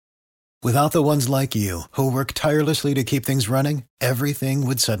Without the ones like you, who work tirelessly to keep things running, everything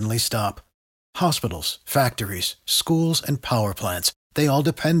would suddenly stop. Hospitals, factories, schools, and power plants, they all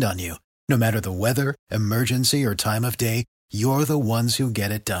depend on you. No matter the weather, emergency, or time of day, you're the ones who get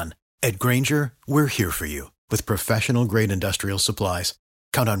it done. At Grainger, we're here for you with professional-grade industrial supplies.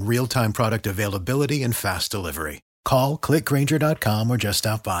 Count on real-time product availability and fast delivery. Call, clickgrainger.com, or just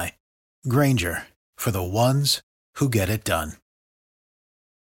stop by. Grainger, for the ones who get it done.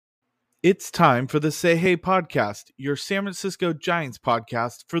 It's time for the Say Hey podcast, your San Francisco Giants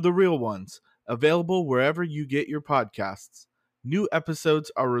podcast for the real ones, available wherever you get your podcasts. New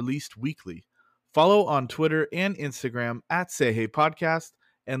episodes are released weekly. Follow on Twitter and Instagram at Say Hey Podcast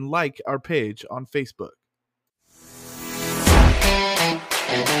and like our page on Facebook.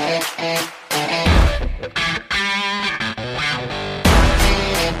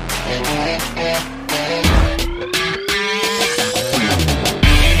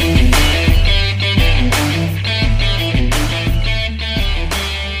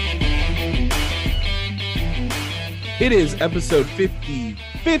 It is episode 50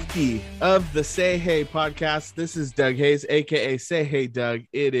 of the Say Hey podcast. This is Doug Hayes, aka Say Hey Doug.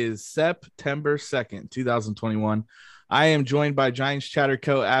 It is September 2nd, 2021. I am joined by Giants Chatter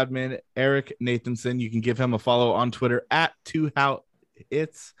co-admin Eric Nathanson. You can give him a follow on Twitter at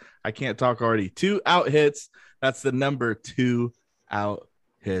 2outhits. I can't talk already. 2outhits. That's the number 2outhits.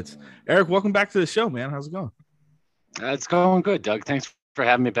 Eric, welcome back to the show, man. How's it going? It's going good, Doug. Thanks for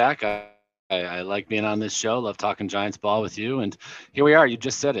having me back. I like being on this show. Love talking Giants ball with you. And here we are. You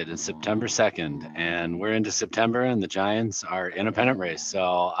just said it. It's September 2nd, and we're into September, and the Giants are in a pennant race.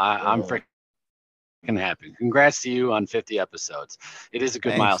 So I'm freaking happy. Congrats to you on 50 episodes. It is a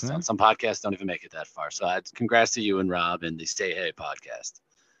good milestone. Man. Some podcasts don't even make it that far. So congrats to you and Rob and the Stay Hey podcast.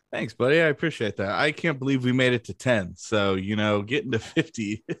 Thanks, buddy. I appreciate that. I can't believe we made it to 10. So, getting to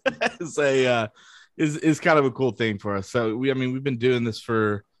 50 is kind of a cool thing for us. So we've been doing this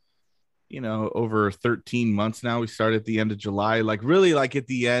for over 13 months now. We started at the end of July, at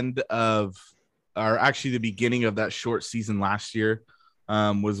the end of, or actually the beginning of that short season last year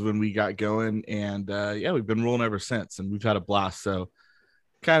was when we got going. And we've been rolling ever since, and we've had a blast. So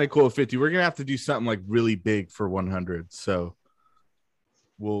kind of cool at 50. We're going to have to do something like really big for 100. So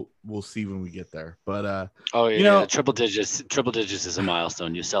we'll see when we get there. But triple digits is a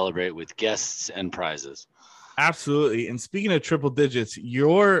milestone. You celebrate with guests and prizes. Absolutely. And speaking of triple digits,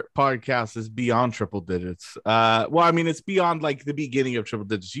 your podcast is beyond triple digits. It's beyond like the beginning of triple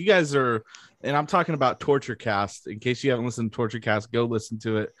digits. You guys are, and I'm talking about Torture Cast. In case you haven't listened to Torture Cast, go listen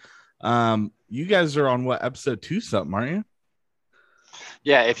to it. You guys are on episode 2 something, aren't you?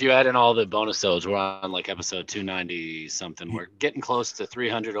 Yeah, if you add in all the bonus episodes, we're on like episode 290 something. We're getting close to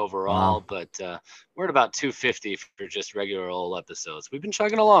 300 overall, but we're at about 250 for just regular old episodes. We've been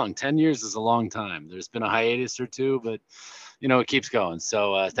chugging along. 10 years is a long time. There's been a hiatus or two, but it keeps going.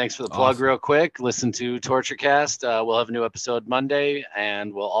 So thanks for the plug. Awesome. Real quick. Listen to Torture Cast. We'll have a new episode Monday,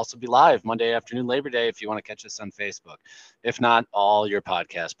 and we'll also be live Monday afternoon, Labor Day, if you want to catch us on Facebook. If not, all your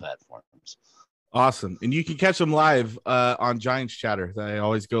podcast platforms. Awesome. And you can catch them live on Giants Chatter. They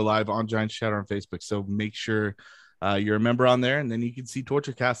always go live on Giants Chatter on Facebook. So make sure you're a member on there, and then you can see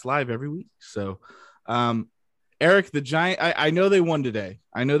Torture Cast live every week. So, Eric, the Giant, I know they won today.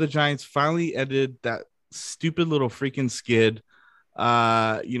 I know the Giants finally ended that stupid little freaking skid.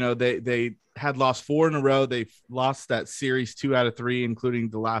 They had lost 4 in a row. They lost that series 2 out of 3, including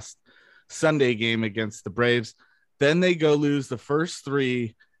the last Sunday game against the Braves. Then they go lose the first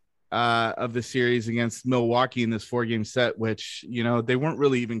 3 of the series against Milwaukee in this 4-game set, which, they weren't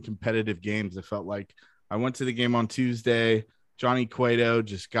really even competitive games. It felt like I went to the game on Tuesday. Johnny Cueto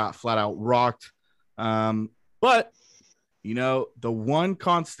just got flat out rocked. But, the one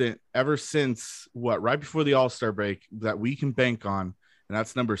constant ever since right before the All-Star break that we can bank on, and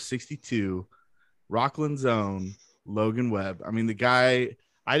that's number 62, Rockland's own Logan Webb. I mean, the guy,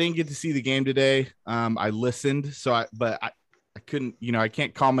 I didn't get to see the game today. I listened, but I couldn't, I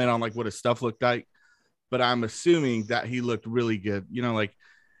can't comment on what his stuff looked like, but I'm assuming that he looked really good.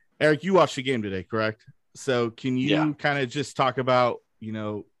 Eric, you watched the game today, correct? So can you kind of just talk about,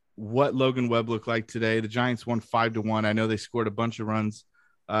 what Logan Webb looked like today? The Giants won 5-1. I know they scored a bunch of runs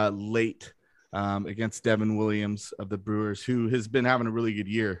late against Devin Williams of the Brewers, who has been having a really good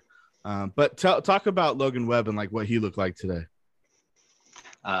year. But talk about Logan Webb and what he looked like today.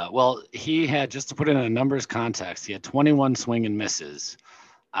 Well, he had, just to put it in a numbers context, he had 21 swing and misses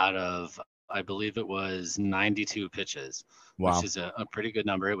out of, I believe it was 92 pitches, which is a pretty good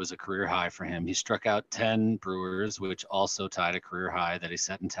number. It was a career high for him. He struck out 10 Brewers, which also tied a career high that he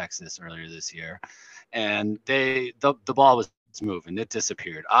set in Texas earlier this year. And the ball was move, and it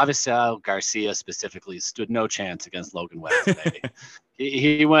disappeared. Avisail Garcia specifically stood no chance against Logan Webb today.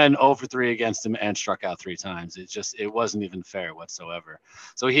 he went 0 for 3 against him and struck out 3 times. It wasn't even fair whatsoever.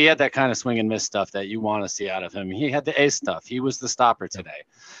 So he had that kind of swing and miss stuff that you want to see out of him. He had the ace stuff. He was the stopper today.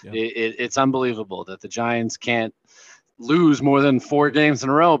 Yeah. It's unbelievable that the Giants can't lose more than 4 games in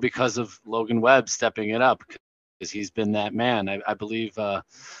a row because of Logan Webb stepping it up, because he's been that man. I believe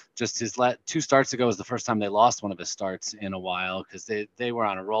just his 2 starts ago was the first time they lost one of his starts in a while, because they were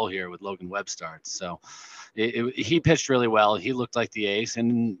on a roll here with Logan Webb starts. So he pitched really well. He looked like the ace.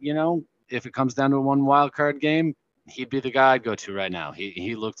 And, if it comes down to a 1 wild card game, he'd be the guy I'd go to right now.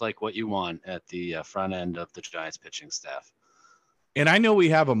 He looked like what you want at the front end of the Giants pitching staff. And I know we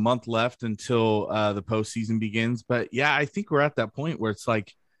have a month left until the postseason begins, but yeah, I think we're at that point where it's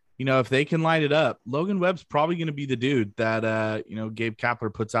like, if they can light it up, Logan Webb's probably going to be the dude that, Gabe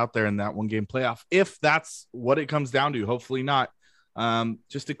Kapler puts out there in that 1-game playoff, if that's what it comes down to. Hopefully not.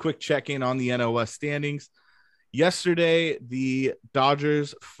 Just a quick check-in on the NOS standings. Yesterday, the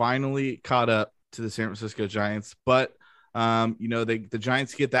Dodgers finally caught up to the San Francisco Giants, but, the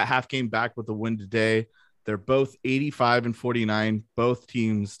Giants get that half game back with the win today. They're both 85 and 49, both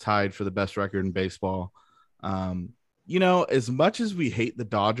teams tied for the best record in baseball. As much as we hate the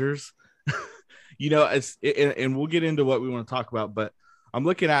Dodgers, and we'll get into what we want to talk about, but I'm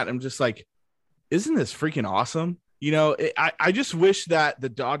looking at it, I'm just like, isn't this freaking awesome? I just wish that the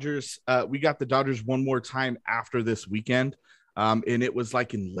Dodgers, we got the Dodgers one more time after this weekend. And it was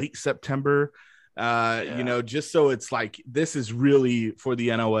like in late September, just so it's like, this is really for the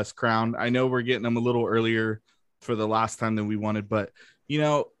NOS crown. I know we're getting them a little earlier for the last time than we wanted, but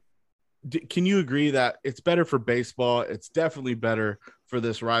can you agree that it's better for baseball? It's definitely better for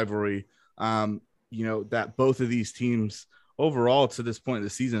this rivalry. That both of these teams overall to this point of the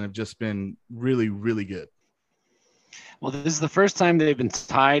season have just been really, really good. Well, this is the first time they've been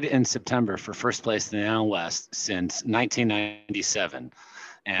tied in September for first place in the NL West since 1997.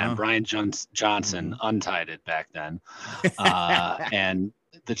 And Brian Johnson untied it back then. And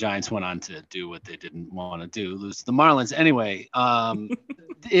the Giants went on to do what they didn't want to do, lose to the Marlins. Anyway,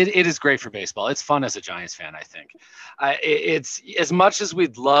 it is great for baseball. It's fun as a Giants fan, I think. It's as much as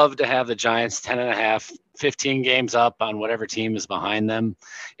we'd love to have the Giants 10.5, 15 games up on whatever team is behind them.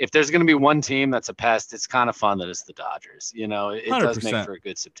 If there's going to be one team that's a pest, it's kind of fun that it's the Dodgers. It 100%. Does make for a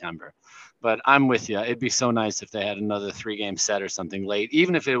good September. But I'm with you. It'd be so nice if they had another 3-game set or something late,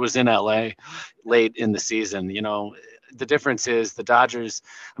 even if it was in LA late in the season. The difference is the Dodgers,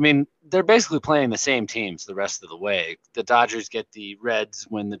 they're basically playing the same teams the rest of the way. The Dodgers get the Reds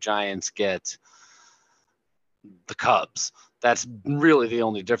when the Giants get the Cubs. That's really the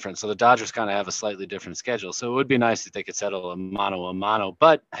only difference. So the Dodgers kind of have a slightly different schedule. So it would be nice if they could settle a mano.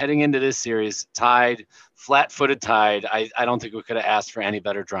 But heading into this series, tied, flat-footed tied, I don't think we could have asked for any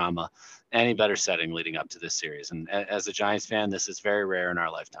better drama, any better setting leading up to this series. And as a Giants fan, this is very rare in our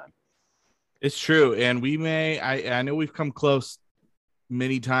lifetime. It's true. And we I know we've come close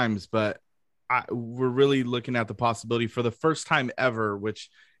many times, but we're really looking at the possibility for the first time ever, which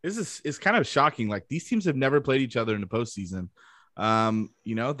is kind of shocking. Like, these teams have never played each other in the postseason.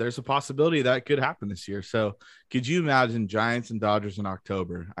 There's a possibility that could happen this year. So could you imagine Giants and Dodgers in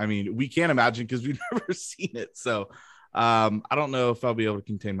October? We can't imagine because we've never seen it. So I don't know if I'll be able to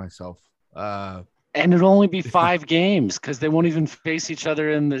contain myself. And it'll only be 5 games because they won't even face each other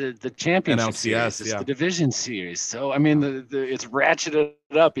in the championship series. It's the division series. So, it's ratcheted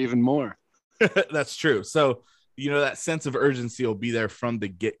up even more. That's true. So, that sense of urgency will be there from the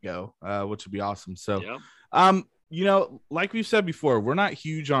get-go, which will be awesome. So, like we've said before, we're not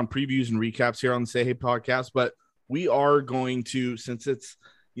huge on previews and recaps here on the Say Hey podcast, but we are going to, since it's,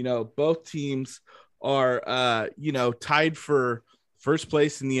 both teams are, tied for first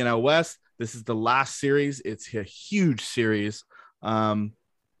place in the NL West. This is the last series. It's a huge series. We're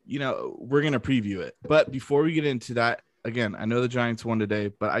going to preview it. But before we get into that, again, I know the Giants won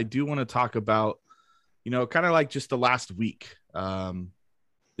today, but I do want to talk about, kind of like just the last week,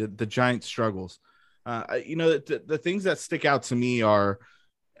 the Giants struggles. The things that stick out to me are,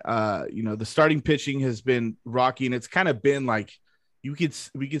 the starting pitching has been rocky, and it's kind of been like, we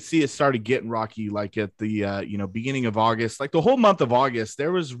could see it started getting rocky, like at the, beginning of August, like the whole month of August,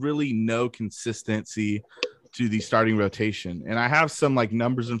 there was really no consistency to the starting rotation. And I have some like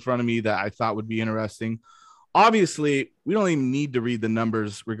numbers in front of me that I thought would be interesting. Obviously, we don't even need to read the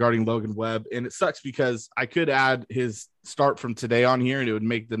numbers regarding Logan Webb. And it sucks because I could add his start from today on here and it would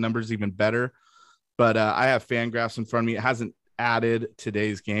make the numbers even better. But I have FanGraphs in front of me. It hasn't added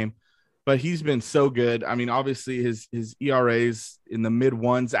today's game. But he's been so good. Obviously his ERAs in the mid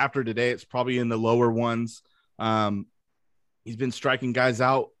ones. After today, it's probably in the lower ones. He's been striking guys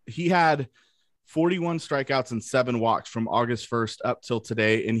out. He had 41 strikeouts and 7 walks from August 1st up till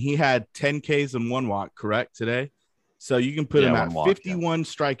today, and he had 10 Ks and 1 walk, correct, today? So you can put him at 51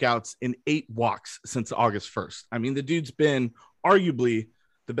 strikeouts and 8 walks since August 1st. I mean, the dude's been arguably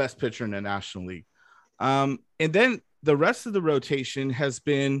the best pitcher in the National League. And then the rest of the rotation has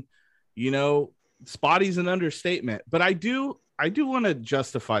been, spotty's an understatement, but I do want to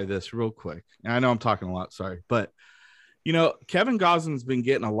justify this real quick. And I know I'm talking a lot, sorry, but Kevin Gausman's been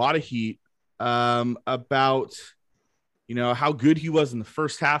getting a lot of heat about, how good he was in the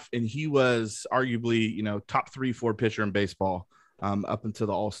first half. And he was arguably, top 3-4 pitcher in baseball up until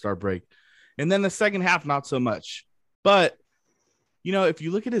the All-Star break. And then the second half, not so much. But, if you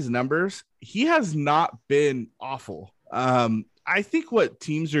look at his numbers, he has not been awful. I think what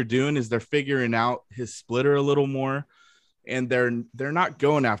teams are doing is they're figuring out his splitter a little more, and they're not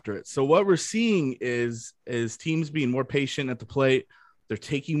going after it. So what we're seeing is teams being more patient at the plate. They're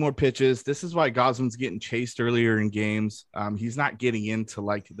taking more pitches. This is why Gausman's getting chased earlier in games. He's not getting into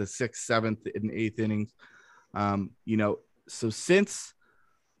like the 6th, 7th, and 8th innings. So since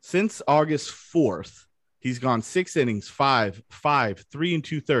August 4th, he's gone 6 innings, 5, 3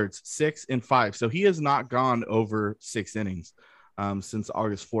 2/3, 6 and 5. So he has not gone over 6 innings since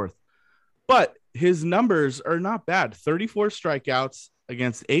August 4th. But his numbers are not bad. 34 strikeouts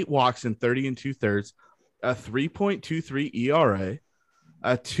against 8 walks and 30 2/3, a 3.23 ERA,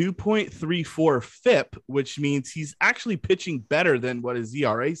 a 2.34 FIP, which means he's actually pitching better than what his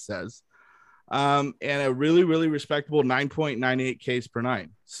ERA says, and a really, really respectable 9.98 Ks per 9.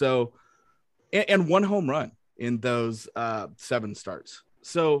 So, and 1 home run in those 7 starts.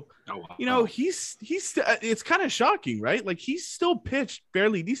 So, he's it's kind of shocking, right? Like, he's still pitched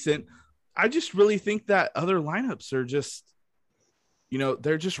fairly decent. I just really think that other lineups are just,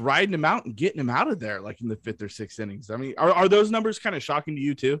 they're just riding him out and getting him out of there, like in the 5th or 6th innings. I mean, are those numbers kind of shocking to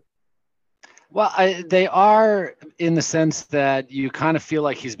you too? Well, they are, in the sense that you kind of feel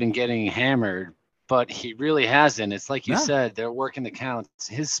like he's been getting hammered, but he really hasn't. It's like you said, they're working the counts.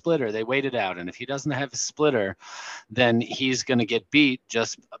 His splitter, they waited out. And if he doesn't have a splitter, then he's going to get beat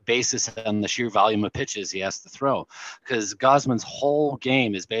just basis on the sheer volume of pitches he has to throw. Because Gausman's whole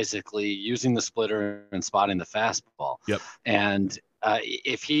game is basically using the splitter and spotting the fastball. Yep. And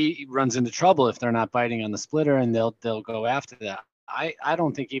if he runs into trouble, if they're not biting on the splitter, and they'll go after that. I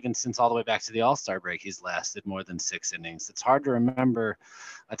don't think even since all the way back to the All-Star break, he's lasted more than 6 innings. It's hard to remember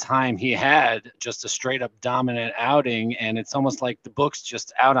a time he had just a straight up dominant outing, and it's almost like the book's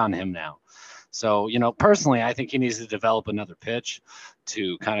just out on him now. So, personally, I think he needs to develop another pitch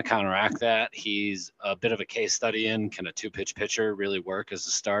to kind of counteract that. He's a bit of a case study in, can a 2-pitch pitcher really work as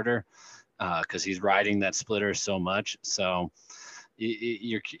a starter? Because he's riding that splitter so much. So,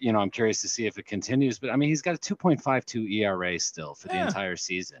 I'm curious to see if it continues, but I mean, he's got a 2.52 ERA still for the entire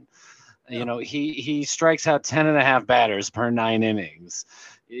season. Yeah. He strikes out 10.5 batters per 9 innings.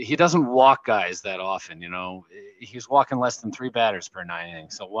 He doesn't walk guys that often. He's walking less than 3 batters per 9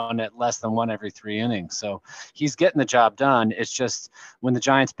 innings. So less than 1 every 3 innings. So he's getting the job done. It's just when the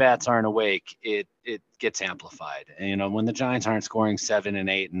Giants bats aren't awake, it gets amplified. And, when the Giants aren't scoring 7 and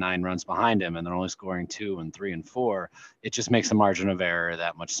 8 and 9 runs behind him, and they're only scoring 2 and 3 and 4, it just makes the margin of error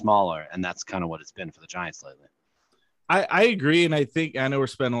that much smaller. And that's kind of what it's been for the Giants lately. I agree. And I know we're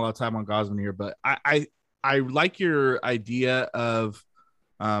spending a lot of time on Gausman here, but I like your idea of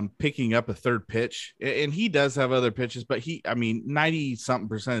picking up a third pitch, and he does have other pitches, but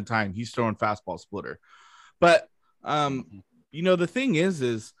 90-something% of the time he's throwing fastball splitter. But, the thing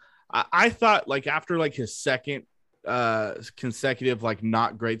is I thought, like, after like his second consecutive, like,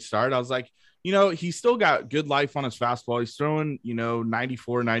 not great start, I was like, he's still got good life on his fastball. He's throwing,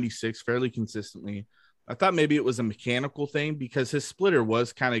 94, 96 fairly consistently. I thought maybe it was a mechanical thing because his splitter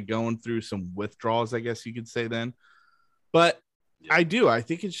was kind of going through some withdrawals, I guess you could say then. But yeah. I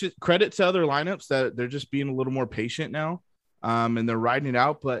think it's just credit to other lineups that they're just being a little more patient now, and they're riding it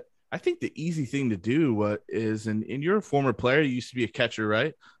out. But I think the easy thing to do is, and you're a former player, you used to be a catcher,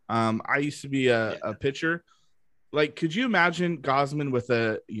 right? I used to be a pitcher. Like, could you imagine Gausman with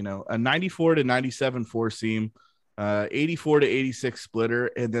a 94 to 97 4-seam, 84 to 86 splitter,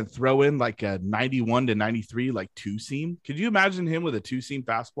 and then throw in like a 91 to 93 like 2-seam? Could you imagine him with a 2-seam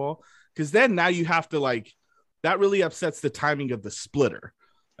fastball? Because then now you have to that really upsets the timing of the splitter.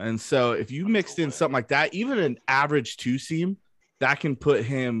 And so if you mixed in something like that, even an average 2-seam, that can put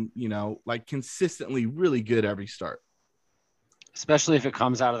him, consistently really good every start. Especially if it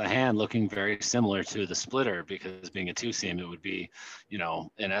comes out of the hand looking very similar to the splitter, because being a 2-seam, it would be,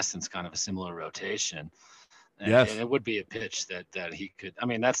 in essence, kind of a similar rotation. Yes. And it would be a pitch that he could. I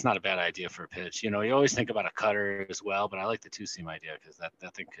mean, that's not a bad idea for a pitch. You always think about a cutter as well, but I like the two-seam idea because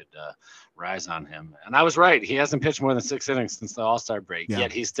that thing could rise on him. And I was right. He hasn't pitched more than 6 innings since the All-Star break. Yeah,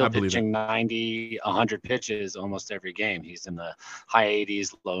 yet he's still pitching 90, 100 pitches almost every game. He's in the high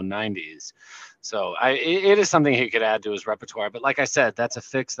 80s, low 90s. So it is something he could add to his repertoire. But like I said, that's a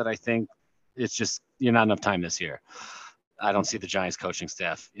fix that I think it's just not enough time this year. I don't see the Giants coaching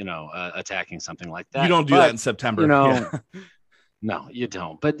staff, attacking something like that. You don't do that in September. No, you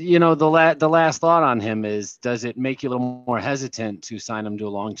don't. But, the last thought on him is, does it make you a little more hesitant to sign him to a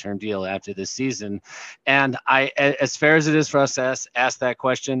long-term deal after this season? And as fair as it is for us to ask that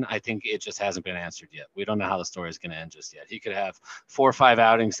question, I think it just hasn't been answered yet. We don't know how the story is going to end just yet. He could have 4 or 5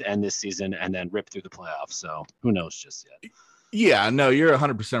 outings to end this season and then rip through the playoffs. So who knows just yet. Yeah, no, you're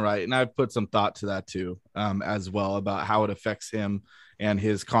 100% right. And I've put some thought to that too, as well, about how it affects him and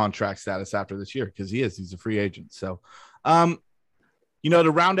his contract status after this year, because he's a free agent. So, to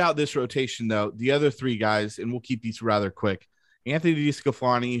round out this rotation, though, the other 3 guys, and we'll keep these rather quick. Anthony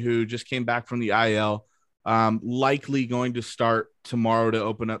DeSclafani, who just came back from the IL, likely going to start tomorrow to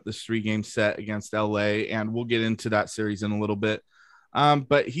open up this 3-game set against LA, and we'll get into that series in a little bit.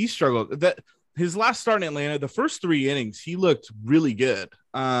 But he struggled. His last start in Atlanta, the first 3 innings, he looked really good.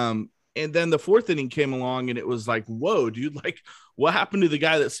 And then the 4th inning came along and it was like, whoa, dude, like what happened to the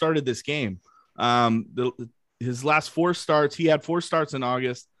guy that started this game? His last 4 starts, he had 4 starts in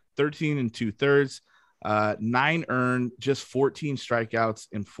August, 13 2/3, 9 earned, just 14 strikeouts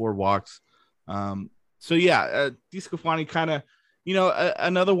and 4 walks. DeSclafani kind of,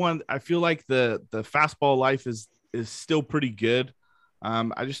 another one. I feel like the fastball life is still pretty good.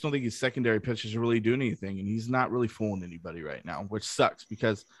 I just don't think his secondary pitches are really doing anything, and he's not really fooling anybody right now, which sucks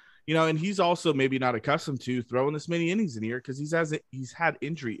because, and he's also maybe not accustomed to throwing this many innings in here because he's had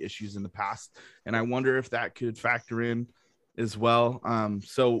injury issues in the past, and I wonder if that could factor in as well.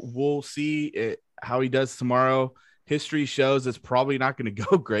 So we'll see how he does tomorrow. History shows it's probably not going to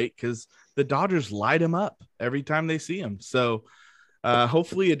go great because the Dodgers light him up every time they see him. So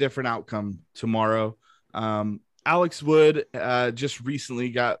hopefully a different outcome tomorrow. Alex Wood just recently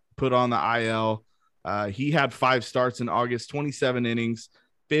got put on the IL. He had 5 starts in August, 27 innings,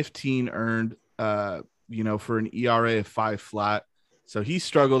 15 earned, for an ERA of 5 flat. So he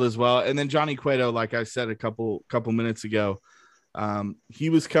struggled as well. And then Johnny Cueto, like I said a couple minutes ago,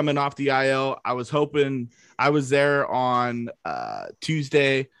 he was coming off the IL. I was hoping I was there on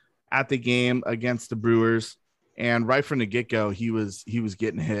Tuesday at the game against the Brewers. And right from the get-go, he was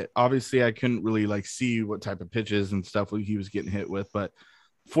getting hit. Obviously, I couldn't really see what type of pitches and stuff he was getting hit with. But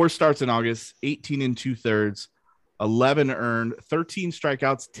 4 starts in August, 18 2/3, 11 earned, 13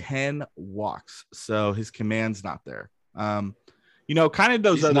 strikeouts, 10 walks. So his command's not there. Kind of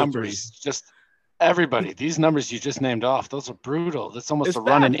those these other numbers, 3. Just everybody. These numbers you just named off, those are brutal. That's almost a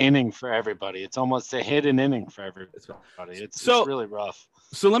run an inning for everybody. It's almost a hit an inning for everybody. It's really rough.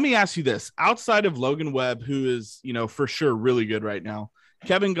 So let me ask you this: outside of Logan Webb, who is, for sure really good right now,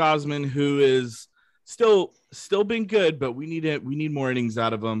 Kevin Gausman, who is still been good, but we need more innings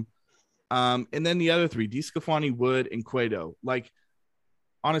out of him. And then the other 3, DeSclafani, Wood, and Cueto.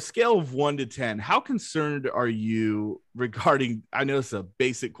 On a scale of 1 to 10, how concerned are you regarding? I know it's a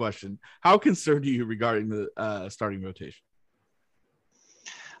basic question. How concerned are you regarding the starting rotation?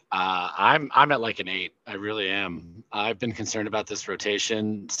 I'm at like an 8. I really am. I've been concerned about this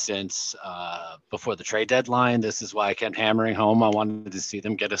rotation since before the trade deadline. This is why I kept hammering home. I wanted to see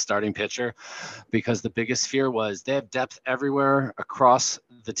them get a starting pitcher because the biggest fear was they have depth everywhere across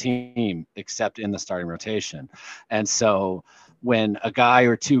the team except in the starting rotation. And so when a guy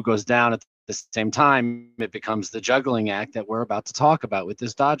or 2 goes down at the same time, it becomes the juggling act that we're about to talk about with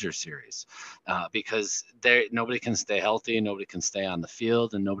this Dodgers series, because nobody can stay healthy, nobody can stay on the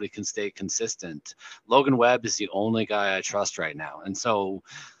field, and nobody can stay consistent. Logan Webb is the only guy I trust right now. And so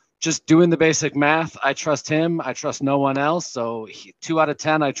just doing the basic math, I trust him. I trust no one else. So 2 out of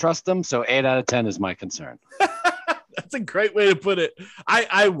 10, I trust them. So 8 out of 10 is my concern. That's a great way to put it.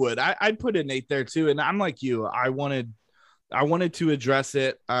 I'd put an 8 there too. And I'm like you, I wanted to address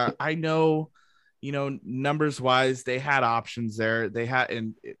it. I know, numbers wise, they had options there. They had,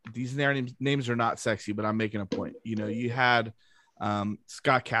 and these names are not sexy, but I'm making a point. You had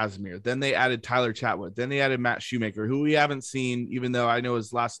Scott Kazmir. Then they added Tyler Chatwood. Then they added Matt Shoemaker, who we haven't seen, even though I know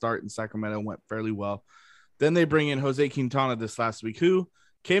his last start in Sacramento went fairly well. Then they bring in Jose Quintana this last week, who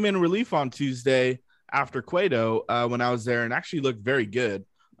came in relief on Tuesday after Cueto when I was there and actually looked very good.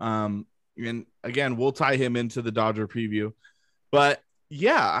 And again, we'll tie him into the Dodger preview. But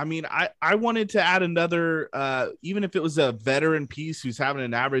Yeah, I mean, I wanted to add another, even if it was a veteran piece who's having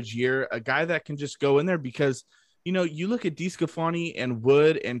an average year, a guy that can just go in there because, you look at DeSclafani and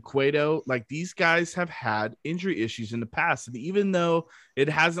Wood and Cueto, like these guys have had injury issues in the past. And even though it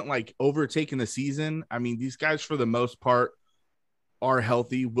hasn't like overtaken the season, I mean, these guys for the most part are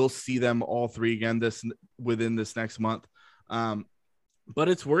healthy. We'll see them all three again within this next month. But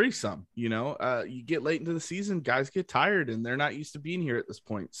it's worrisome, you get late into the season, guys get tired and they're not used to being here at this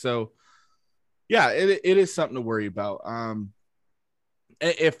point. So yeah, it is something to worry about.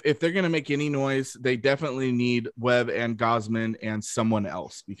 If they're going to make any noise, they definitely need Webb and Gosman and someone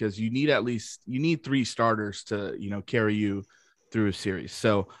else, because you need three starters to, carry you through a series.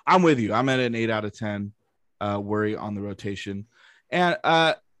 So I'm with you. I'm at an 8 out of 10 worry on the rotation. And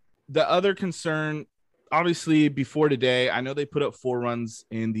the other concern, obviously, before today, I know they put up 4 runs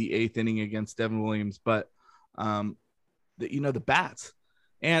in the 8th inning against Devin Williams, but the bats,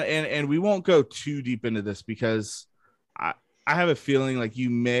 and we won't go too deep into this because I have a feeling like you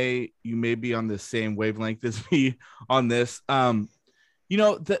may be on the same wavelength as me on this.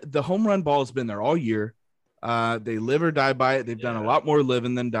 The home run ball has been there all year. They live or die by it. They've done a lot more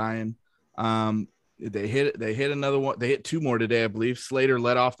living than dying. They hit another one. They hit 2 more today, I believe. Slater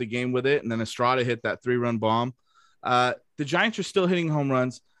led off the game with it, and then Estrada hit that 3-run bomb. The Giants are still hitting home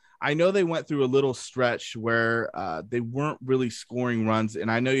runs. I know they went through a little stretch where they weren't really scoring runs,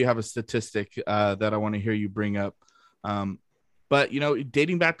 and I know you have a statistic that I want to hear you bring up. But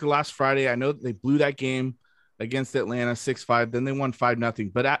dating back to last Friday, I know they blew that game against Atlanta 6-5. Then they won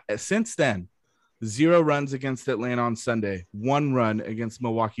 5-0. But since then, 0 runs against Atlanta on Sunday, 1 run against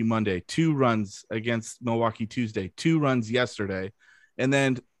Milwaukee Monday, 2 runs against Milwaukee Tuesday, 2 runs yesterday. And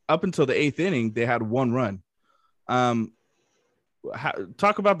then up until the 8th inning, they had 1 run. Talk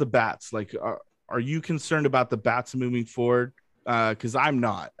about the bats. Like, are you concerned about the bats moving forward? Because I'm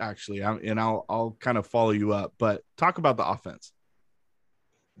not, actually. I'll kind of follow you up. But talk about the offense.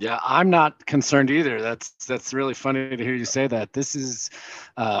 Yeah, I'm not concerned either. That's really funny to hear you say that. This is,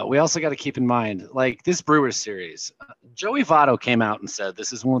 we also got to keep in mind, like this Brewers series, Joey Votto came out and said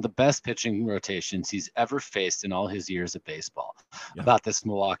this is one of the best pitching rotations he's ever faced in all his years of baseball about this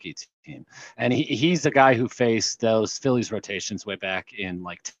Milwaukee team. And he's the guy who faced those Phillies rotations way back in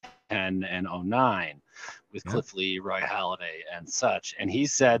like 10 and 09 with Cliff Lee, Roy Halladay, and such. And he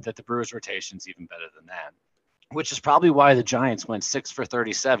said that the Brewers rotation's even better than that, which is probably why the Giants went 6 for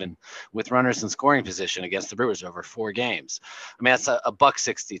 37 with runners in scoring position against the Brewers over 4 games. I mean, that's a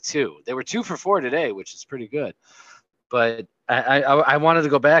 $162. They were 2 for 4 today, which is pretty good. But I wanted to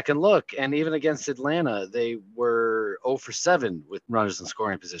go back and look, and even against Atlanta, they were 0 for 7 with runners in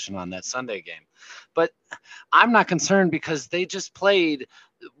scoring position on that Sunday game. But I'm not concerned because they just played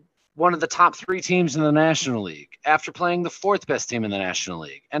one of the top 3 teams in the National League after playing the 4th best team in the National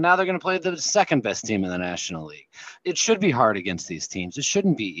League. And now they're going to play the 2nd best team in the National League. It should be hard against these teams. It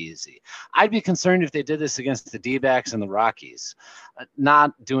shouldn't be easy. I'd be concerned if they did this against the D-backs and the Rockies,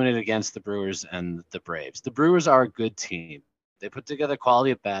 not doing it against the Brewers and the Braves. The Brewers are a good team. They put together quality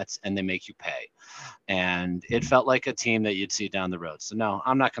at bats and they make you pay. And it felt like a team that you'd see down the road. So no,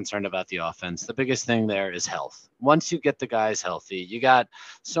 I'm not concerned about the offense. The biggest thing there is health. Once you get the guys healthy, you got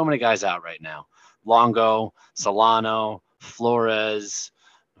so many guys out right now. Longo, Solano, Flores.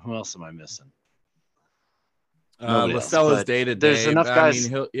 Who else am I missing? LaSell is day to day. There's enough guys.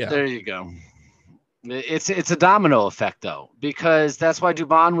 There you go. It's a domino effect, though, because that's why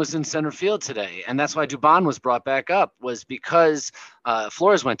Dubon was in center field today. And that's why Dubon was brought back up, was because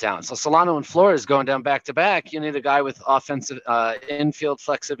Flores went down. So Solano and Flores going down back to back, you need a guy with offensive infield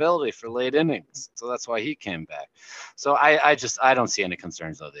flexibility for late innings. So that's why he came back. So I don't see any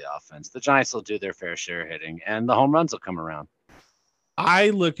concerns of the offense. The Giants will do their fair share hitting, and the home runs will come around.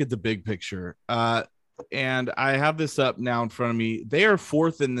 I look at the big picture. And I have this up now in front of me. They are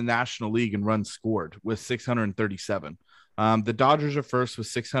 4th in the National League in runs scored with 637. The Dodgers are 1st with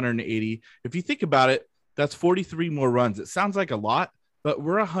 680. If you think about it, that's 43 more runs. It sounds like a lot, but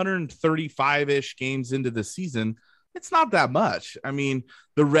we're 135-ish games into the season. It's not that much. I mean,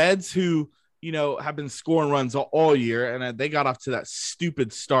 the Reds, who have been scoring runs all year, and they got off to that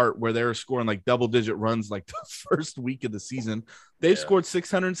stupid start where they were scoring like double-digit runs like the first week of the season. They've scored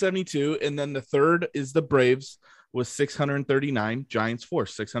 672, and then the third is the Braves with 639, Giants 4,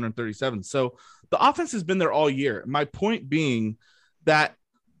 637. So the offense has been there all year. My point being that,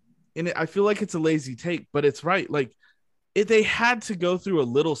 and I feel like it's a lazy take, but it's right. Like they had to go through a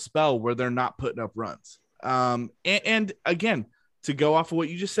little spell where they're not putting up runs. And again, to go off of what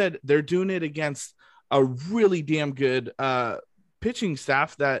you just said, they're doing it against a really damn good pitching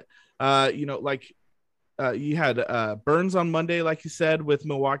staff that, like Burns on Monday, like you said, with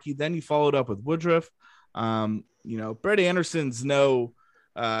Milwaukee. Then you followed up with Woodruff. Brett Anderson's no,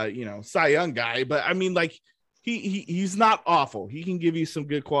 Cy Young guy, but I mean, like he's not awful. He can give you some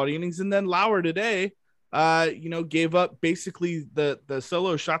good quality innings. And then Lauer today, gave up basically the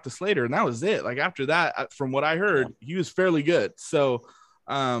solo shot to Slater, and that was it. Like after that, from what I heard, he was fairly good. So,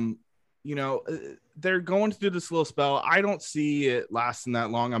 they're going through this little spell. I don't see it lasting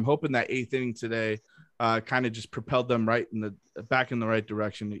that long. I'm hoping that 8th inning today kind of just propelled them back in the right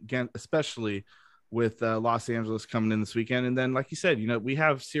direction again, especially with Los Angeles coming in this weekend. And then, like you said, we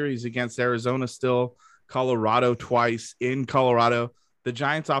have series against Arizona still, Colorado twice in Colorado. The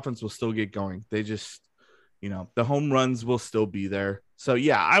Giants offense will still get going. They just, the home runs will still be there. So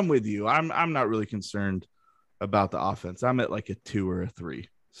yeah, I'm with you. I'm not really concerned about the offense. I'm at like a 2 or a 3.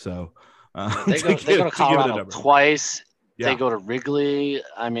 So they go to Colorado twice. Yeah. They go to Wrigley.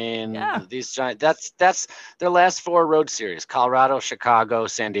 I mean, these Giants, that's their last 4 road series: Colorado, Chicago,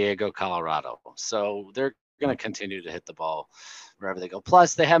 San Diego, Colorado. So they're going to continue to hit the ball wherever they go.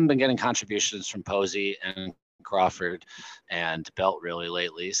 Plus, they haven't been getting contributions from Posey and Crawford and Belt really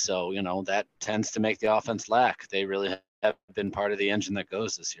lately. So, that tends to make the offense lack. They really have been part of the engine that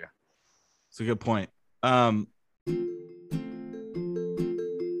goes this year. It's a good point.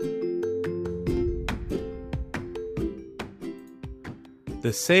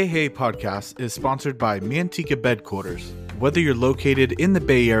 The Say Hey podcast is sponsored by Manteca Bedquarters. Whether you're located in the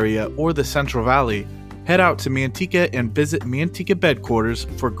Bay Area or the Central Valley, head out to Manteca and visit Manteca Bedquarters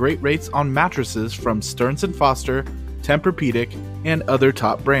for great rates on mattresses from Stearns & Foster, Tempur-Pedic, and other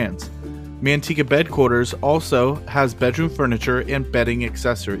top brands. Manteca Bedquarters also has bedroom furniture and bedding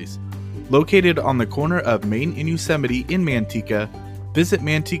accessories. Located on the corner of Main and Yosemite in Manteca, visit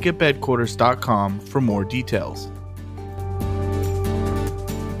MantecaBedquarters.com for more details.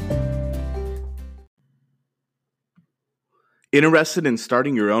 Interested in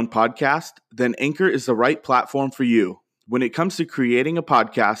starting your own podcast? Then Anchor is the right platform for you. When it comes to creating a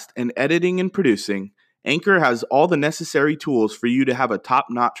podcast and editing and producing, Anchor has all the necessary tools for you to have a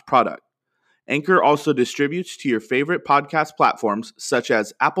top-notch product. Anchor also distributes to your favorite podcast platforms such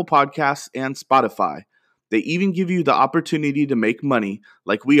as Apple Podcasts and Spotify. They even give you the opportunity to make money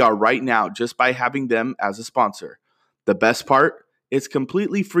like we are right now just by having them as a sponsor. The best part? It's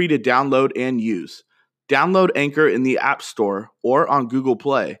completely free to download and use. Download Anchor in the App Store or on Google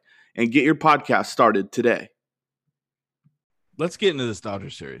Play and get your podcast started today. Let's get into this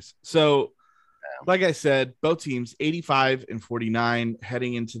Dodgers series. So, like I said, both teams 85 and 49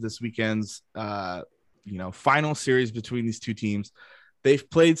 heading into this weekend's final series between these two teams. They've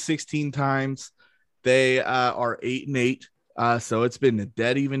played 16 times. They are 8 and 8. So it's been a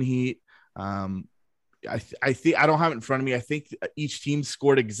dead even heat. I think I don't have it in front of me. I think each team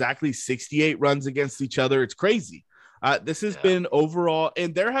scored exactly 68 runs against each other. It's crazy. This has been overall,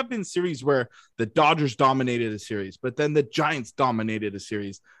 and there have been series where the Dodgers dominated a series, but then the Giants dominated a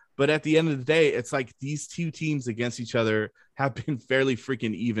series. But at the end of the day, it's like these two teams against each other have been fairly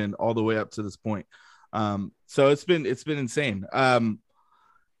freaking even all the way up to this point. So it's been insane. The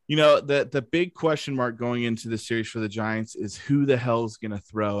big question mark going into the series for the Giants is who the hell is going to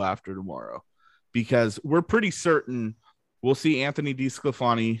throw after tomorrow. Because we're pretty certain we'll see Anthony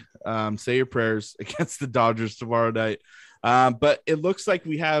DeSclafani say your prayers against the Dodgers tomorrow night. But it looks like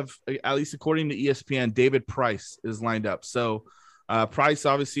we have, at least according to ESPN, David Price is lined up. So Price,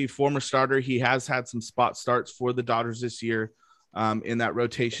 obviously former starter. He has had some spot starts for the Dodgers this year in that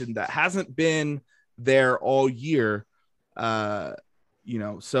rotation that hasn't been there all year. So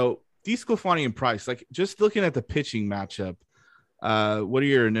DeSclafani and Price, like just looking at the pitching matchup, what are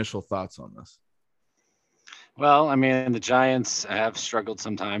your initial thoughts on this? Well, I mean, the Giants have struggled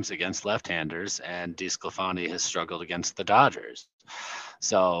sometimes against left-handers, and DeSclafani has struggled against the Dodgers.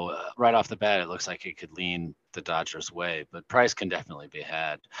 So right off the bat, it looks like he could lean the Dodgers' way, but Price can definitely be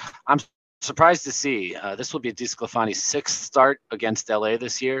had. I'm surprised to see this will be DeSclafani's 6th start against LA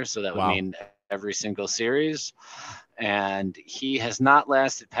this year, so that would mean every single series. And he has not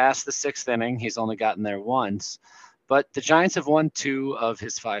lasted past the 6th inning. He's only gotten there once. But the Giants have won 2 of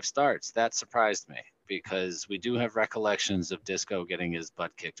his 5 starts. That surprised me because we do have recollections of Disco getting his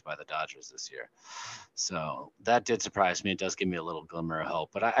butt kicked by the Dodgers this year. So that did surprise me. It does give me a little glimmer of hope.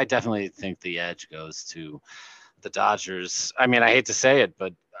 But I definitely think the edge goes to the Dodgers. I mean, I hate to say it,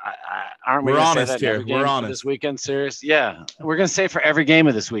 but aren't we going to say that here? We're honest. This weekend series? Yeah, we're going to say for every game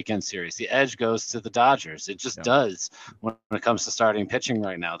of this weekend series, the edge goes to the Dodgers. It just does when it comes to starting pitching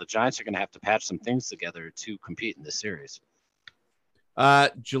right now. The Giants are going to have to patch some things together to compete in this series.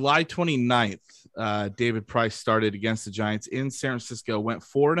 July 29th, David Price started against the Giants in San Francisco, went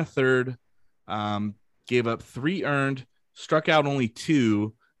 4 1/3, gave up 3 earned, struck out only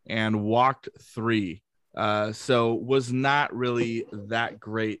 2, and walked 3. So was not really that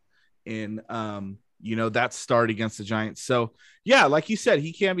great in that start against the Giants. So yeah, like you said,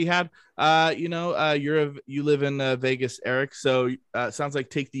 he can be had. You live in Vegas, Eric. So it sounds like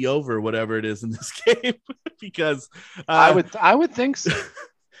take the over, whatever it is in this game, because I would think so.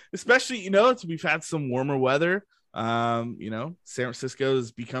 Especially, we've had some warmer weather. San Francisco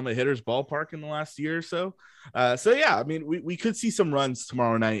has become a hitter's ballpark in the last year or so. So yeah, I mean, we could see some runs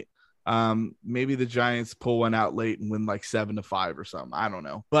tomorrow night. Maybe the Giants pull one out late and win like 7-5 or something. I don't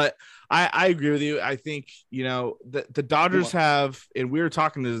know, but I agree with you. I think, the Dodgers have, and we were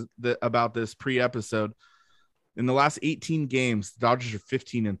talking about this pre-episode, in the last 18 games, the Dodgers are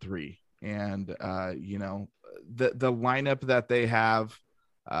 15-3. And, the lineup that they have,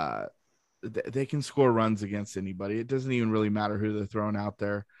 they can score runs against anybody. It doesn't even really matter who they're throwing out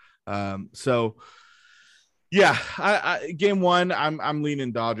there. So yeah, game 1, I'm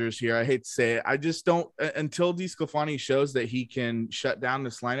leaning Dodgers here. I hate to say it. I just don't, until DeSclafani shows that he can shut down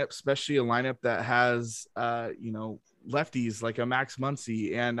this lineup, especially a lineup that has, lefties like a Max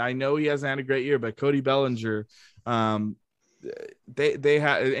Muncy. And I know he hasn't had a great year, but Cody Bellinger, they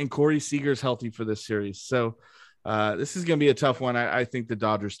have, and Corey Seager's healthy for this series. So this is going to be a tough one. I think the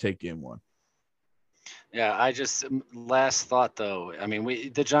Dodgers take game 1. Yeah, last thought though. I mean,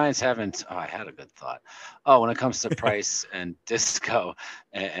 the Giants haven't. Oh, I had a good thought. Oh, when it comes to Price and Disco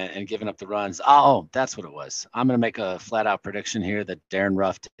and giving up the runs. Oh, that's what it was. I'm going to make a flat out prediction here that Darren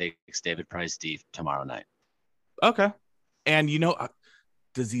Ruff takes David Price deep tomorrow night. Okay, and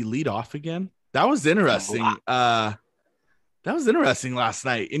does he lead off again? That was interesting. That was interesting last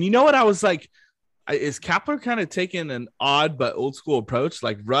night. And you know what? I was like, is Kepler kind of taking an odd but old school approach?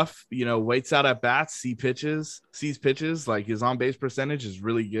 Like Ruff, waits out at bats, sees pitches, like his on base percentage is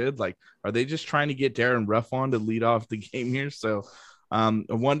really good. Like, are they just trying to get Darren Ruff on to lead off the game here? So,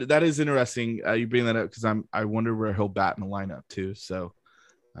 that is interesting. You bring that up because I wonder where he'll bat in the lineup too. So,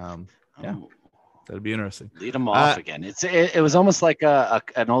 yeah, that'd be interesting. Lead him off again. It was almost like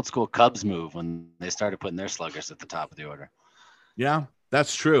an old school Cubs move when they started putting their sluggers at the top of the order. Yeah,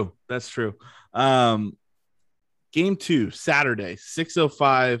 that's true. Game 2, Saturday,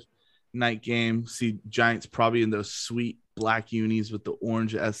 6:05 night game. See Giants probably in those sweet black unis with the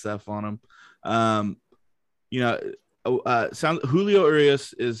orange SF on them. Julio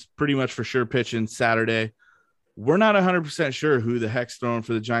Urias is pretty much for sure pitching Saturday. We're not 100% sure who the heck's throwing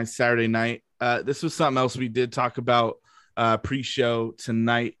for the Giants Saturday night. This was something else we did talk about pre-show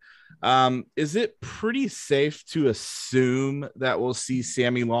tonight. Is it pretty safe to assume that we'll see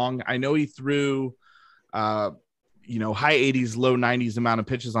Sammy Long? I know he threw, high 80s, low 90s amount of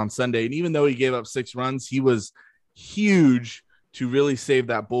pitches on Sunday. And even though he gave up 6 runs, he was huge to really save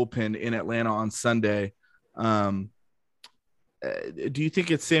that bullpen in Atlanta on Sunday. Do you think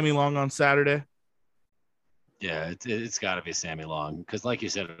it's Sammy Long on Saturday? Yeah, it's got to be Sammy Long because, like you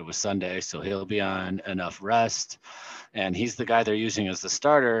said, it was Sunday, so he'll be on enough rest, and he's the guy they're using as the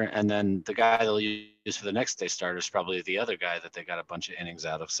starter, and then the guy they'll use for the next day starter is probably the other guy that they got a bunch of innings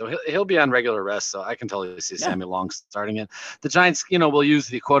out of. So he'll be on regular rest, so I can totally see Sammy Long starting it. The Giants, will use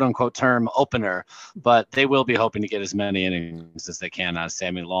the quote-unquote term opener, but they will be hoping to get as many innings as they can out of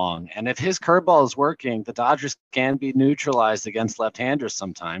Sammy Long. And if his curveball is working, the Dodgers can be neutralized against left-handers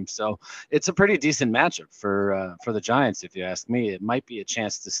sometimes, so it's a pretty decent matchup for the Giants, if you ask me. It might be a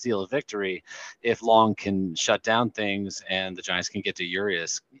chance to steal a victory if Long can shut down things and the Giants can get to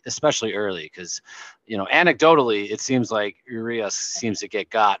Urias, especially early, because anecdotally, it seems like Urias seems to get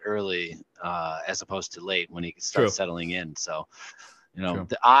got early as opposed to late when he starts settling in. So,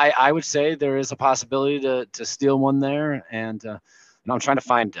 I would say there is a possibility to steal one there. And I'm trying to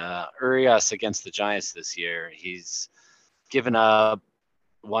find Urias against the Giants this year. He's given up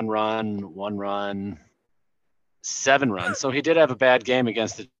 1 run, 7 runs. So he did have a bad game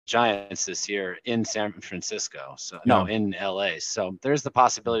against the Giants this year in San Francisco. In LA. So there's the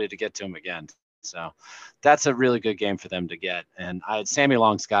possibility to get to him again. So that's a really good game for them to get. And Sammy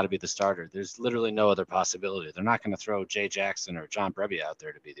Long's got to be the starter. There's literally no other possibility. They're not going to throw Jay Jackson or John Brebbia out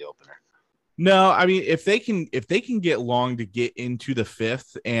there to be the opener. No, I mean, if they can get Long to get into the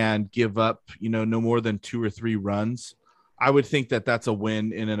 5th and give up, no more than 2 or 3 runs, I would think that that's a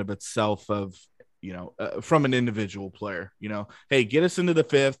win in and of itself of, from an individual player, hey, get us into the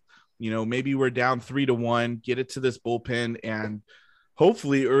 5th, maybe we're down 3-1, get it to this bullpen, and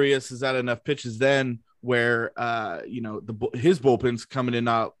hopefully Urias has had enough pitches then where, his bullpen's coming in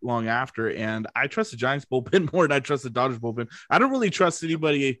not long after. And I trust the Giants bullpen more than I trust the Dodgers bullpen. I don't really trust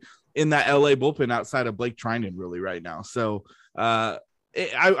anybody in that LA bullpen outside of Blake Trinan really right now. So I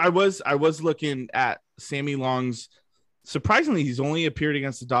was looking at Sammy Long's, surprisingly, he's only appeared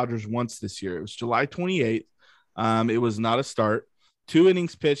against the Dodgers once this year. It was July 28th. It was not a start. 2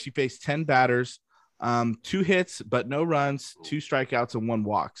 innings pitched. He faced 10 batters, 2 hits, but no runs, 2 strikeouts, and 1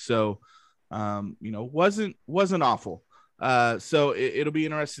 walk. So, wasn't awful. So it'll be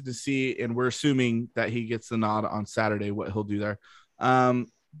interesting to see, and we're assuming that he gets the nod on Saturday, what he'll do there.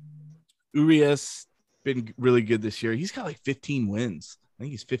 Urias been really good this year. He's got like 15 wins. I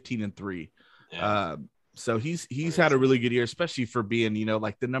think he's 15-3. Yeah. So he's had a really good year, especially for being,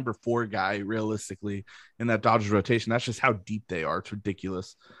 like the number 4 guy realistically in that Dodgers rotation. That's just how deep they are. It's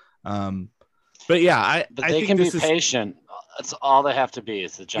ridiculous. But yeah, but they can be patient. That's all they have to be.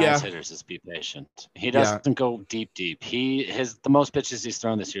 Is the Giants hitters is be patient. He doesn't go deep. The most pitches he's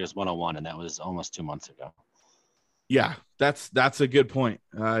thrown this year is 101, and that was almost 2 months ago. Yeah, that's a good point.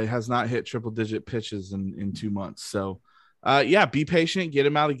 He has not hit triple-digit pitches in 2 months. So, be patient, get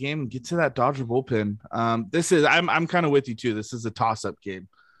him out of the game, and get to that Dodger bullpen. I'm kind of with you too. This is a toss-up game,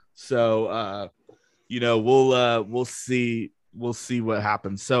 so we'll see what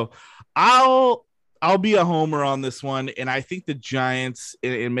happens. So, I'll be a homer on this one, and I think the Giants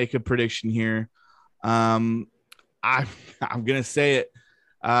and make a prediction here. I'm gonna say it.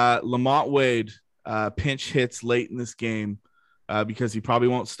 Lamont Wade pinch hits late in this game because he probably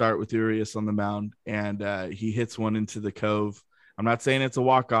won't start with Urias on the mound, and he hits one into the cove. I'm not saying it's a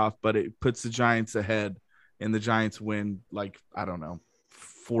walk-off, but it puts the Giants ahead, and the Giants win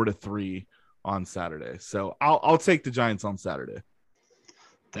 4-3 on Saturday. So I'll take the Giants on Saturday.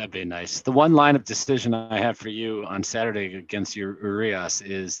 That'd be nice. The one line of decision I have for you on Saturday against your Urias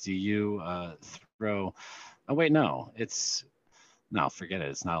is, do you throw? Oh wait, no, forget it.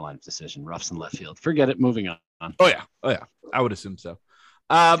 It's not a line of decision. Ruff's in left field. Forget it. Moving on. Oh yeah. I would assume so.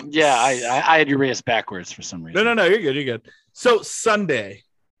 I had Urias backwards for some reason. No, you're good. So Sunday,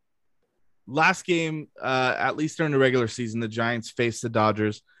 last game, at least during the regular season, the Giants face the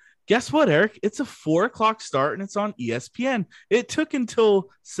Dodgers. Guess what, Eric? It's a 4:00 start, and it's on ESPN. It took until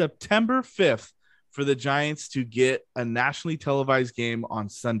September 5th for the Giants to get a nationally televised game on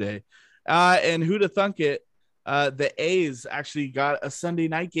Sunday. And who'd have thunk it? The A's actually got a Sunday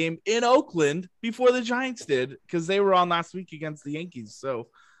night game in Oakland before the Giants did, because they were on last week against the Yankees. So,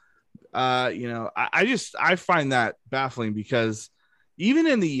 I find that baffling, because even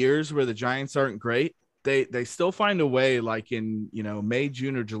in the years where the Giants aren't great, they still find a way, like in May,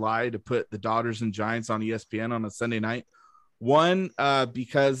 June, or July, to put the Dodgers and Giants on ESPN on a Sunday night. One,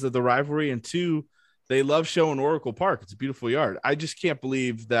 because of the rivalry, and 2, they love showing Oracle Park. It's a beautiful yard. I just can't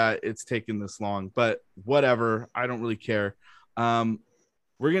believe that it's taken this long, but whatever. I don't really care. We're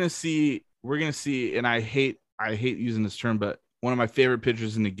gonna see, and I hate using this term, but one of my favorite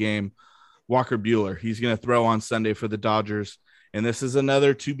pitchers in the game, Walker Buehler. He's gonna throw on Sunday for the Dodgers, and this is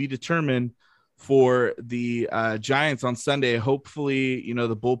another to be determined for the Giants on Sunday. Hopefully,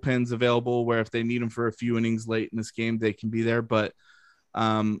 the bullpen's available, where if they need them for a few innings late in this game, they can be there. But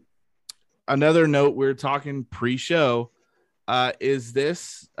another note, we're talking pre-show. Is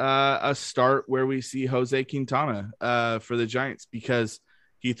this a start where we see Jose Quintana for the Giants? Because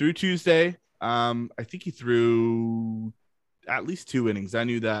he threw Tuesday. I think he threw at least 2 innings. I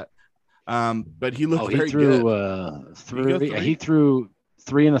knew that. But he looked very good. He threw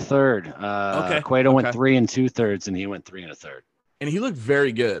 3 1/3. Okay. Cueto went 3 2/3, and he went 3 1/3. And he looked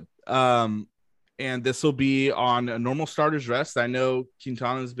very good. And this will be on a normal starter's rest. I know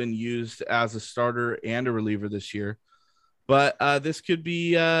Quintana has been used as a starter and a reliever this year, but this could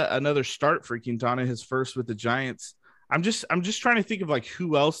be another start for Quintana, his first with the Giants. I'm just trying to think of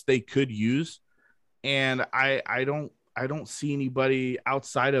who else they could use, and I don't see anybody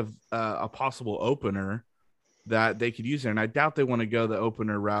outside of a possible opener that they could use there. And I doubt they want to go the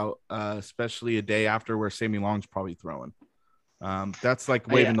opener route, especially a day after where Sammy Long's probably throwing. That's like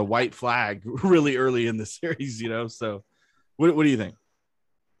waving the white flag really early in the series, So what do you think?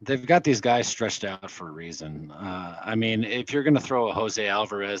 They've got these guys stretched out for a reason. If you're going to throw a Jose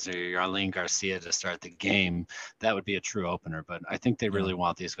Alvarez or Yarlene Garcia to start the game, that would be a true opener. But I think they really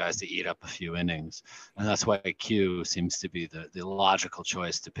want these guys to eat up a few innings. And that's why Q seems to be the logical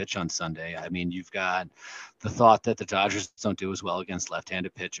choice to pitch on Sunday. You've got the thought that the Dodgers don't do as well against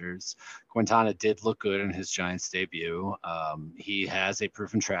left-handed pitchers. Quintana did look good in his Giants debut. He has a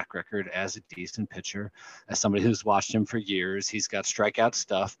proven track record as a decent pitcher. As somebody who's watched him for years, he's got strikeout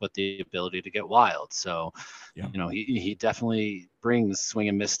stuff, but the ability to get wild. So, he definitely brings swing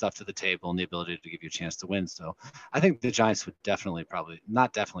and miss stuff to the table and the ability to give you a chance to win. So I think the Giants would definitely, probably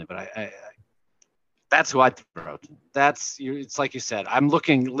not definitely, but That's who I'd throw. It's like you said. I'm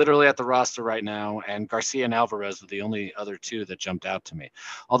looking literally at the roster right now, and Garcia and Alvarez were the only other two that jumped out to me.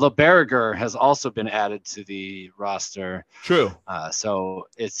 Although Berriger has also been added to the roster. True. So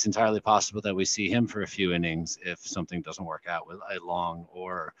it's entirely possible that we see him for a few innings if something doesn't work out with a Long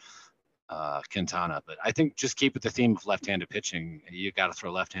or Quintana. But I think just keep with the theme of left-handed pitching. You got to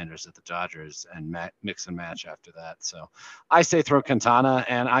throw left-handers at the Dodgers and mix and match after that. So I say throw Quintana,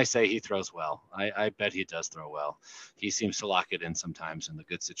 and I say he throws well. I bet he does throw well. He seems to lock it in sometimes in the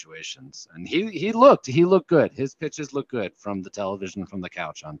good situations. And he looked good. His pitches look good from the television, from the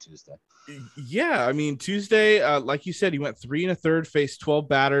couch on Tuesday. Yeah, I mean, Tuesday, like you said, he went 3 1/3, faced 12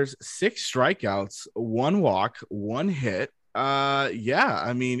 batters, 6 strikeouts, 1 walk, 1 hit. Yeah,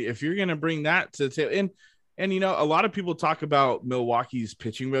 I mean, if you're gonna bring that to the table, and you know, a lot of people talk about Milwaukee's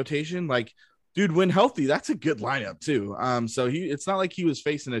pitching rotation, like, dude, when healthy, that's a good lineup too. So it's not like he was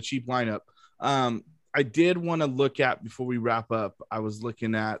facing a cheap lineup. I did want to look at, before we wrap up, I was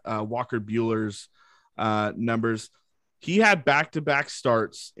looking at Walker Buehler's numbers. He had back-to-back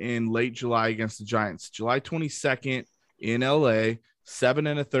starts in late July against the Giants. July 22nd in LA, 7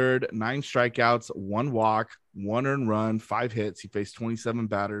 1/3, 9 strikeouts, 1 walk, 1 earned run, 5 hits. He faced 27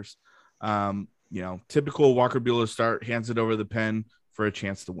 batters. You know, typical Walker Buehler start, hands it over the pen for a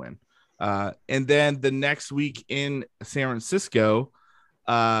chance to win. And then the next week in San Francisco,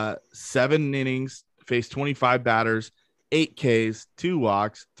 7 innings, faced 25 batters, 8 Ks, 2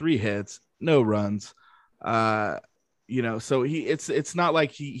 walks, 3 hits, no runs. You know, so it's not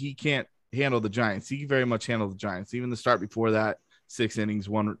like he can't handle the Giants. He can very much handle the Giants. Even the start before that, 6 innings,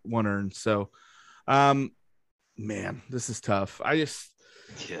 one earned. So, man, this is tough.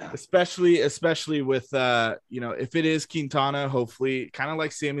 Especially with you know, if it is Quintana, hopefully, kind of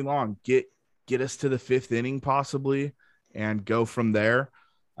like Sammy Long, get us to the 5th inning possibly, and go from there.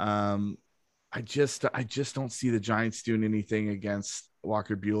 I just don't see the Giants doing anything against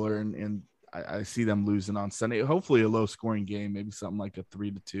Walker Buehler, and I see them losing on Sunday. Hopefully, a low scoring game, maybe something like a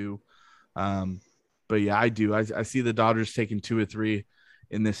 3-2. But yeah, I do. I see the Dodgers taking 2 or 3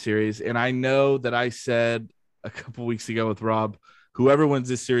 in this series. And I know that I said a couple weeks ago with Rob, whoever wins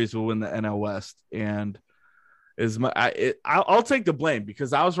this series will win the NL West. And I'll take the blame,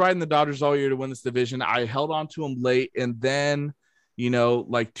 because I was riding the Dodgers all year to win this division. I held on to them late. And then, you know,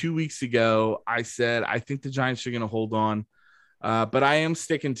 like 2 weeks ago, I said, I think the Giants are going to hold on. But I am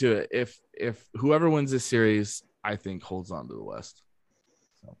sticking to it. If whoever wins this series, I think holds on to the West.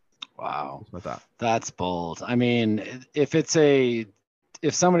 Wow, that's bold. I mean, if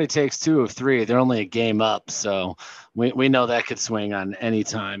somebody takes 2 of 3, they're only a game up, so we know that could swing on any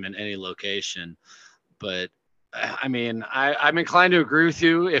time and any location. But I mean, I'm inclined to agree with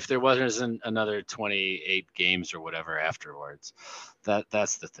you. If there wasn't another 28 games or whatever afterwards,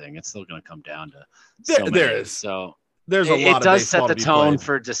 that's the thing. It's still going to come down to there is. So there's a lot. It does set the tone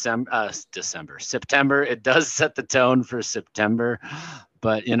for September. It does set the tone for September.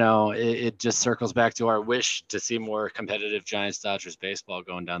 But, you know, it just circles back to our wish to see more competitive Giants-Dodgers baseball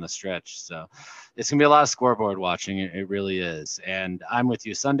going down the stretch. So it's going to be a lot of scoreboard watching. It really is. And I'm with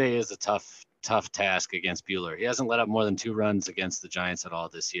you. Sunday is a tough task against Buehler. He hasn't let up more than 2 runs against the Giants at all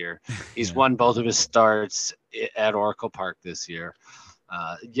this year. He's won both of his starts at Oracle Park this year.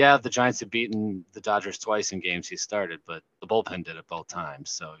 The Giants have beaten the Dodgers twice in games he started, but the bullpen did it both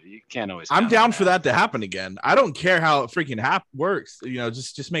times. So you can't always. I'm down for that to happen again. I don't care how it freaking works. You know,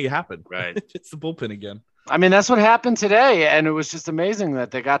 just make it happen. Right. It's the bullpen again. I mean, that's what happened today. And it was just amazing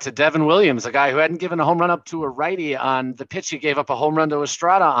that they got to Devin Williams, a guy who hadn't given a home run up to a righty on the pitch he gave up a home run to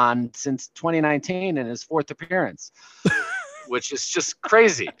Estrada on since 2019 in his 4th appearance, which is just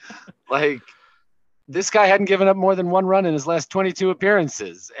crazy. Like, this guy hadn't given up more than 1 run in his last 22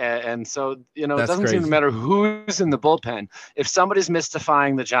 appearances. And so, you know, it doesn't seem to matter who's in the bullpen. If somebody's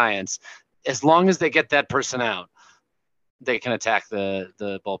mystifying the Giants, as long as they get that person out, they can attack the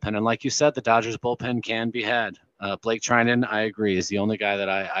bullpen. And like you said, the Dodgers bullpen can be had. Blake Trinan, I agree, is the only guy that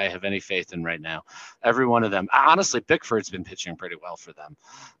I have any faith in right now. Every one of them. Honestly, Bickford's been pitching pretty well for them.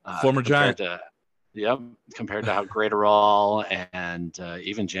 Former Giant. Compared to how Graterol and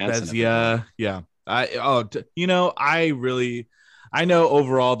even Jansen. Yeah. I know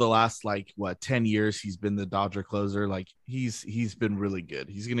overall the last 10 years he's been the Dodger closer. Like he's been really good.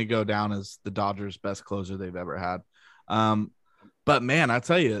 He's going to go down as the Dodgers best closer they've ever had. But man, I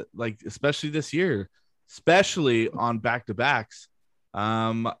tell you, like, especially this year, especially on back-to-backs,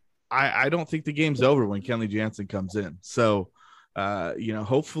 I don't think the game's over when Kenley Jansen comes in. So,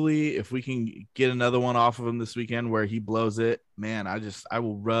 hopefully if we can get another one off of him this weekend where he blows it, man, I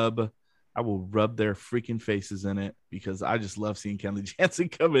will rub I will rub their freaking faces in it because I just love seeing Kenley Jansen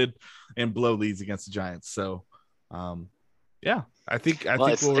come in and blow leads against the Giants. So, yeah, I think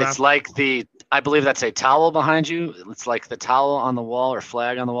it's like I believe that's a towel behind you. It's like the towel on the wall or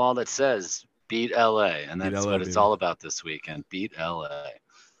flag on the wall that says "Beat LA," and that's what it's all about this weekend. Beat LA.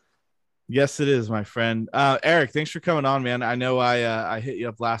 Yes, it is, my friend. Eric, thanks for coming on, man. I know I hit you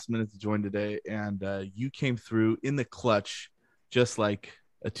up last minute to join today, and you came through in the clutch, just like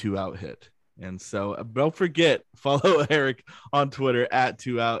a 2-out hit. And so don't forget, follow Eric on Twitter at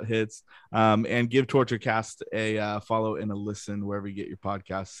 2Out Hits, and give TortureCast a follow and a listen wherever you get your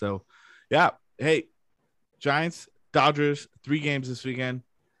podcasts. So, yeah. Hey, Giants, Dodgers, 3 games this weekend.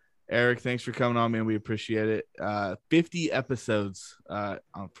 Eric, thanks for coming on, man. We appreciate it. 50 episodes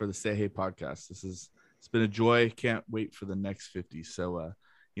for the Say Hey podcast. It's been a joy. Can't wait for the next 50. So,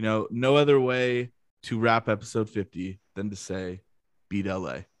 no other way to wrap episode 50 than to say, beat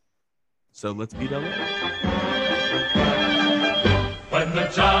LA. So let's beat LA. When the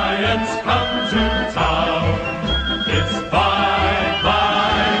Giants come to town, it's bye,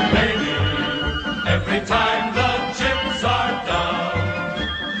 baby. Every time the chips are down,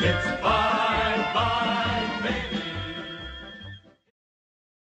 it's bye, baby.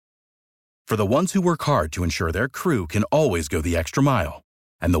 For the ones who work hard to ensure their crew can always go the extra mile,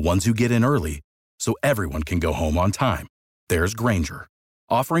 and the ones who get in early so everyone can go home on time, there's Grainger,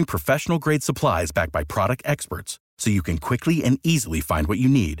 offering professional-grade supplies backed by product experts so you can quickly and easily find what you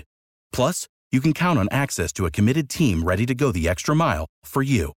need. Plus, you can count on access to a committed team ready to go the extra mile for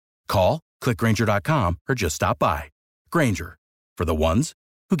you. Call, click Grainger.com, or just stop by. Grainger, for the ones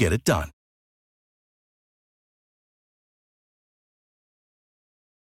who get it done.